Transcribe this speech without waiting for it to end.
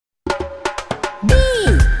B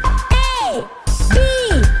A B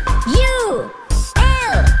U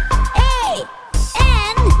L A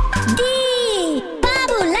N D.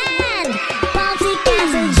 Babuland. Bouncy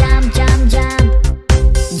castle, jump, jump, jump,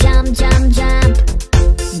 jump, jump, jump,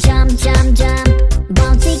 jump, jump, jump.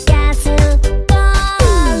 Bouncy castle,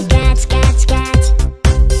 ball, catch, catch, catch,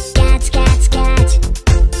 catch, catch, catch,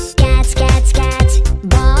 catch, catch, catch,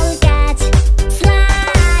 ball catch,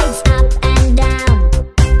 slides up and down,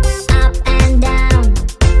 up and down,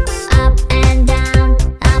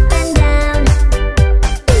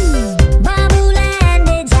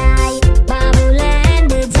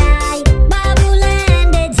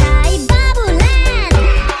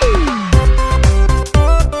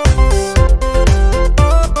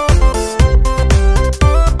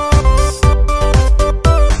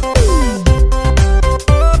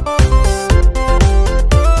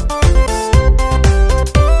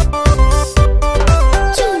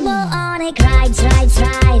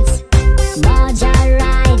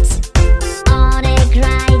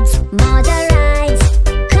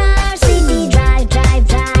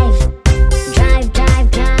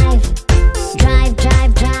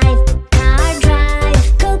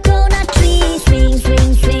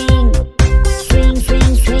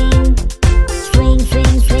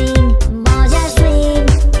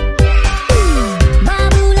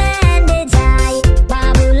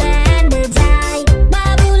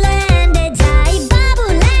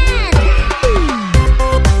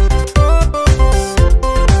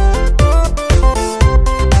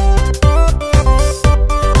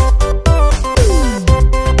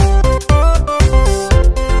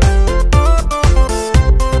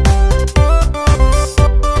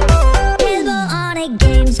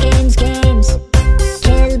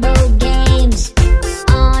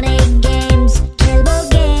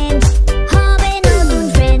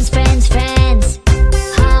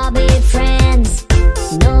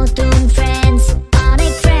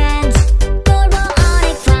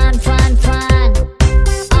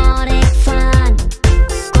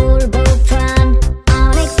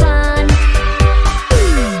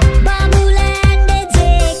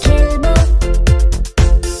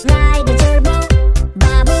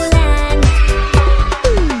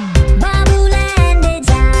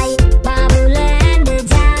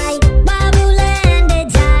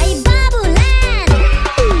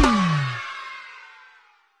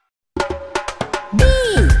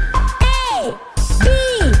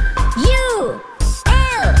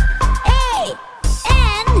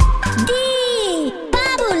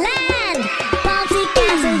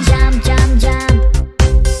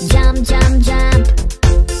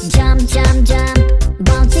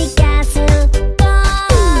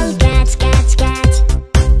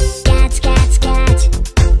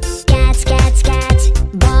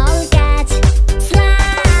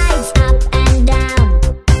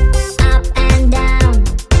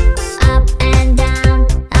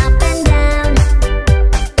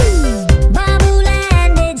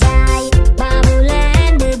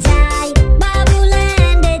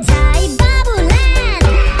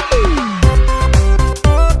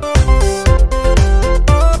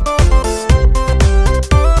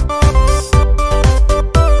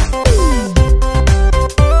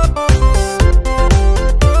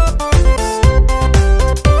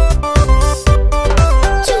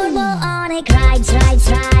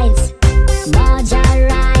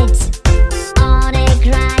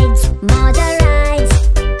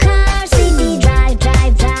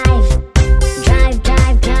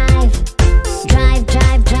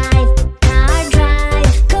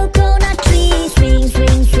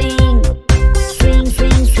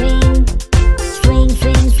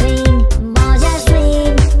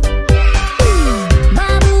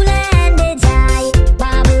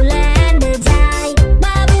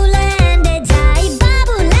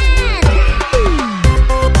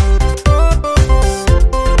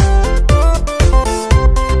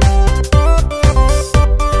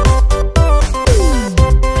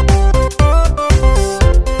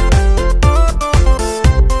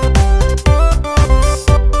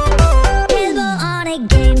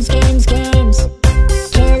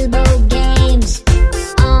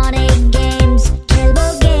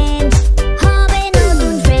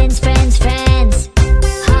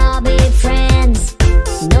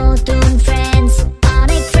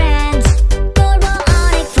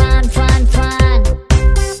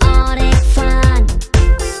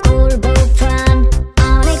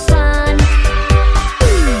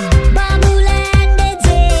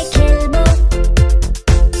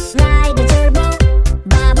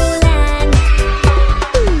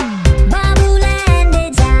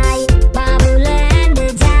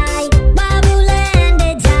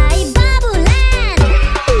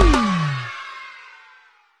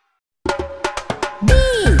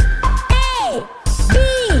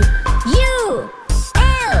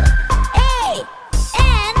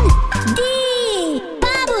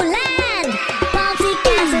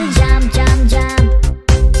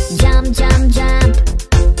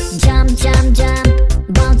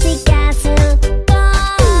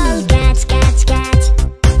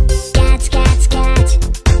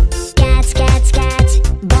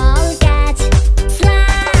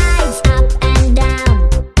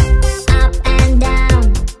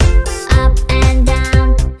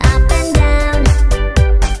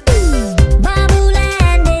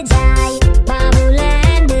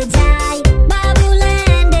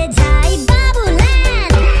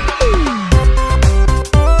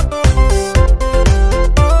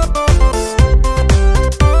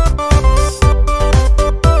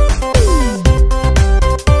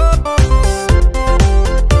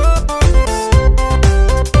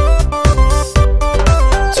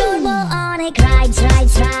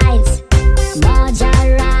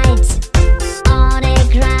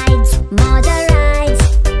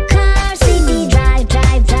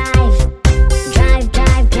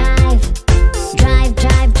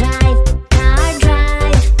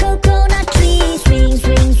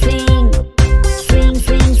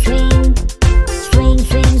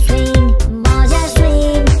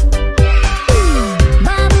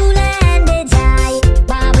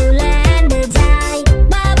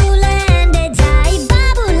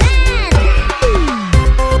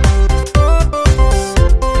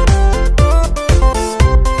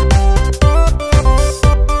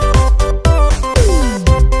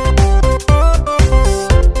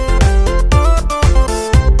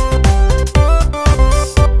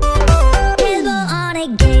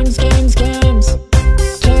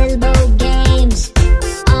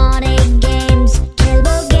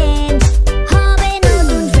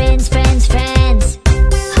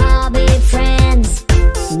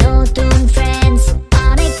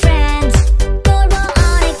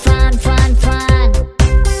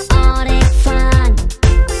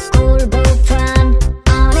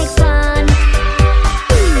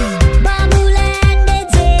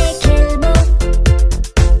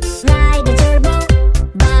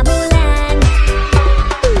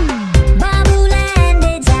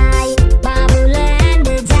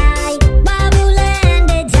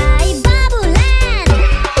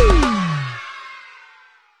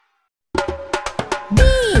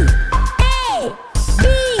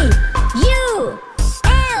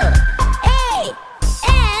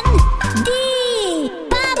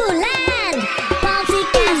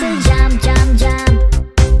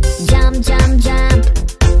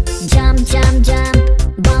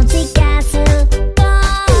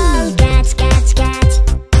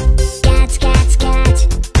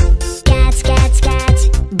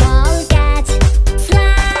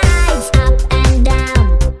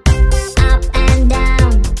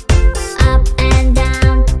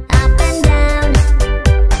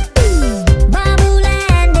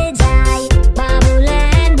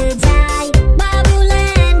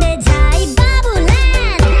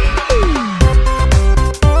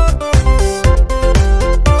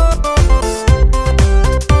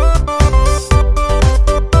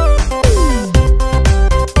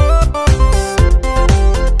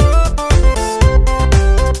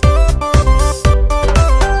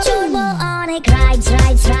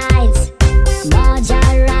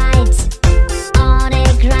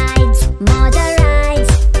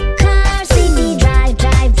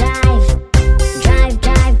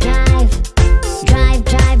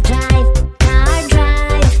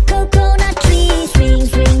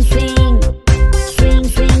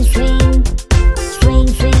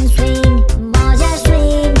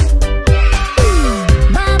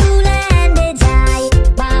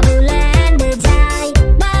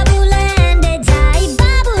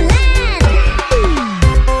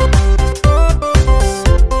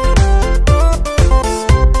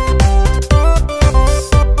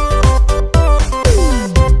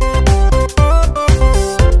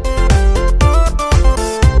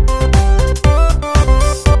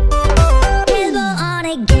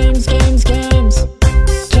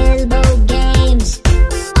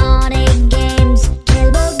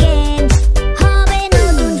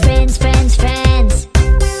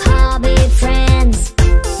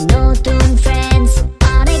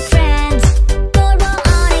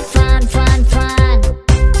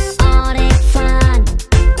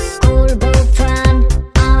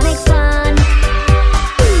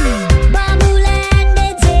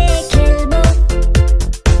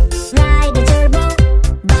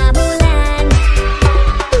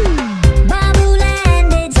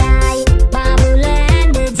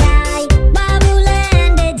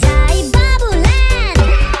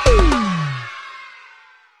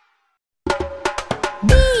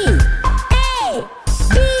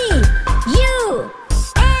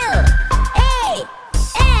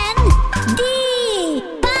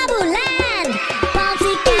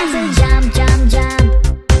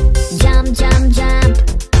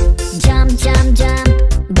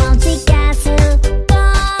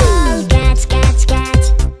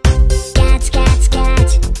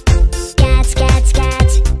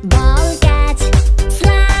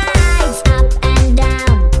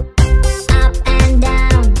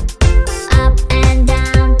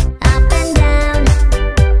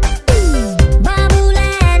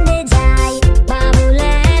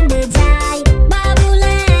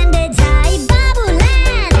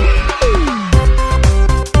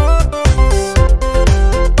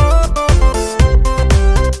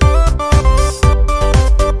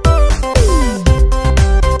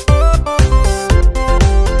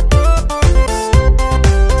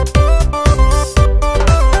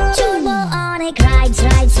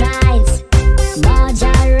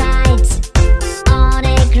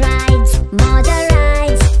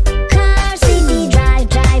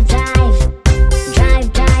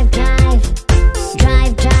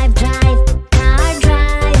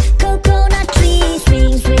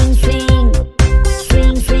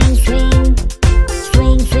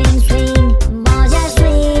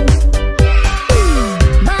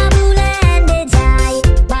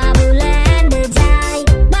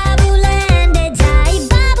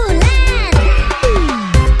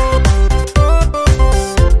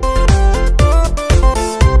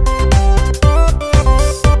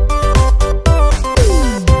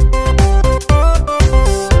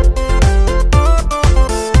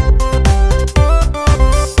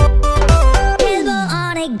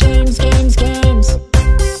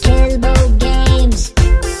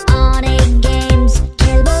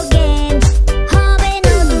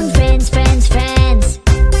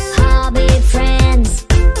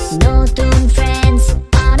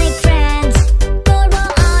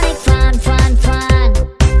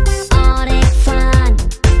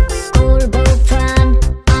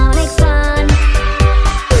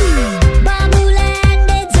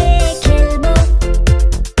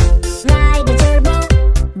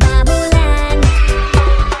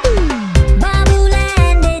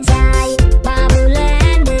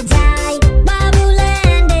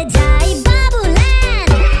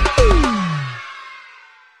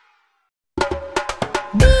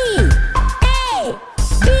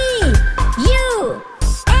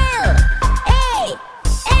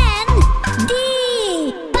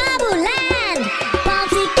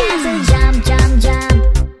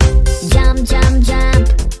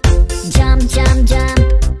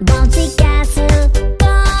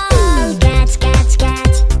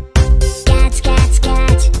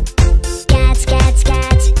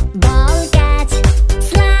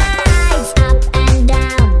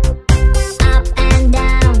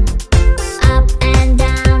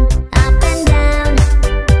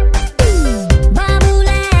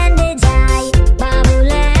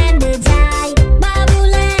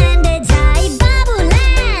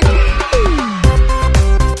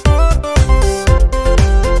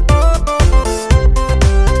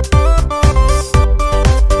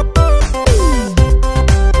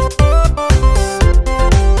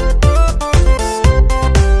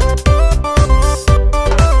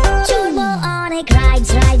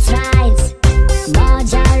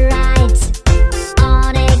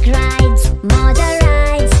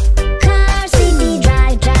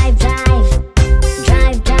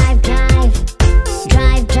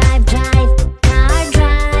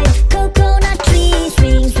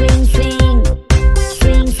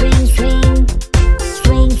 swing, swing.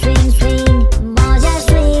 Swing, swing, swing. Moja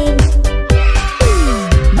swing.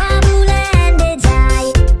 Babuland jai,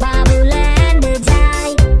 Babuland jai,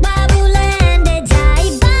 Babuland jai,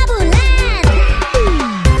 Babuland.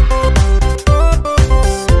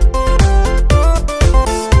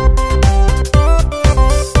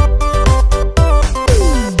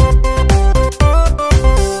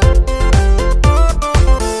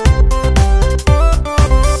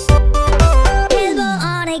 Kelbo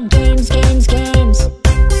on a games, games, games.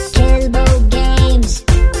 Kelbo games.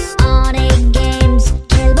 On a games.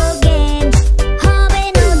 Kelbo games. Habe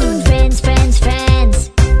notun friends, friends, friends.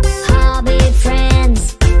 Habe friends.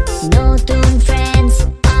 Notun friends.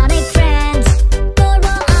 On a friends.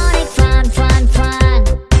 Korbo on a fun, fun, fun.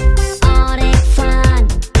 On a fun.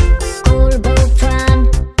 Korbo fun.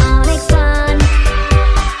 On a fun.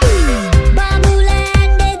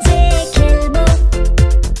 Babuland jai kelbo.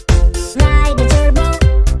 Ride a turbo,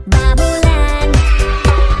 Babuland.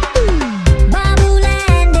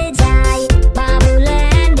 Babuland jai,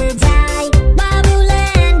 Babuland jai,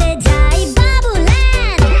 Babuland jai,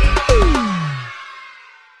 Babuland.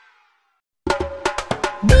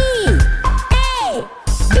 B A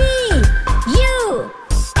B U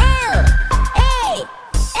L A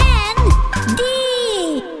N D.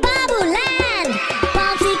 Babuland.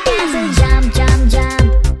 Bouncy castle, jump, jump, jump.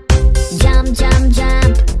 Jump, jump,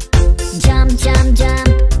 jump. Jump, jump, jump.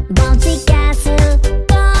 Bouncy castle.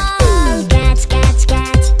 Ball. Catch, catch,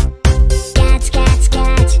 catch. Catch, catch,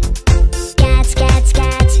 catch. Catch, catch,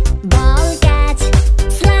 catch. Ball catch.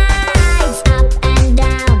 Slides up and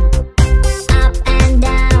down. Up and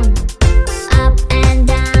down. Up and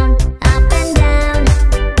down. Up and down.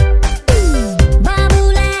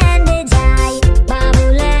 Babuland jai,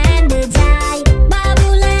 Babuland jai,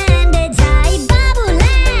 Babuland jai,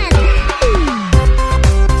 Babuland.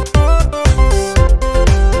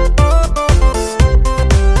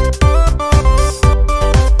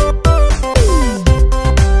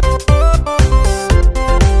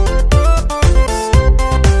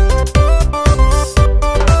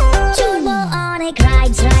 Turbo on a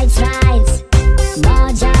rides, rides, rides.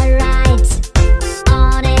 Moja rides.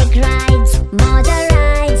 On a rides. Moja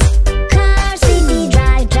rides. Car city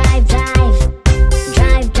drive, drive, drive.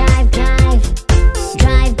 Drive, drive, drive.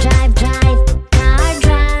 Drive, drive, drive. Car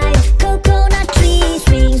drive. Coconut tree.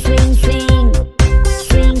 Swing, swing, swing.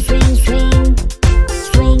 Swing, swing, swing.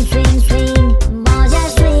 Swing, swing, swing. Moja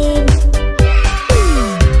swing.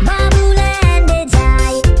 Babuland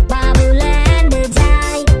jai, Babuland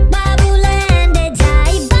jai, Babuland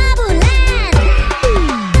jai, Babuland.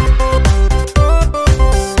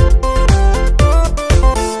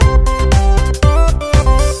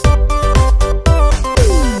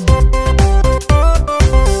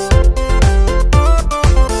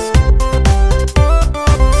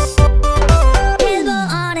 Kelbo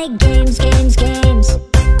on a games, games, games.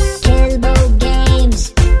 Kelbo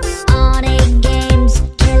games. On a games.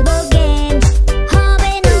 Kelbo games.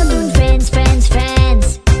 Habe notun friends, friends,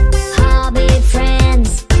 friends. Habe friends.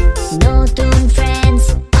 Notun friends.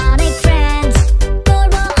 On a friends.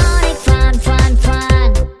 Korbo on a fun, fun, fun.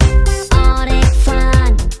 On a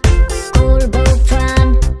fun. Korbo fun.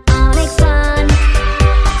 On a fun.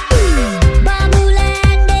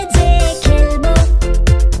 Babuland jai kelbo.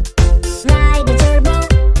 Ride a turbo,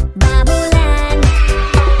 Babuland.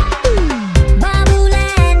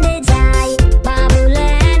 Babuland jai,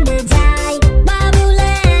 Babuland jai,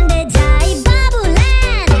 Babuland jai,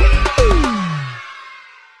 Babuland.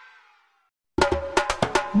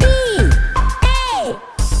 B A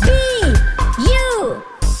B U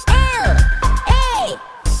L A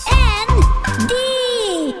N D.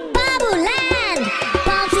 Babuland.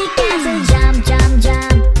 Bouncy castle, jump, jump,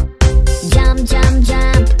 jump. Jump, jump,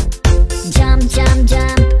 jump. Jump, jump, jump.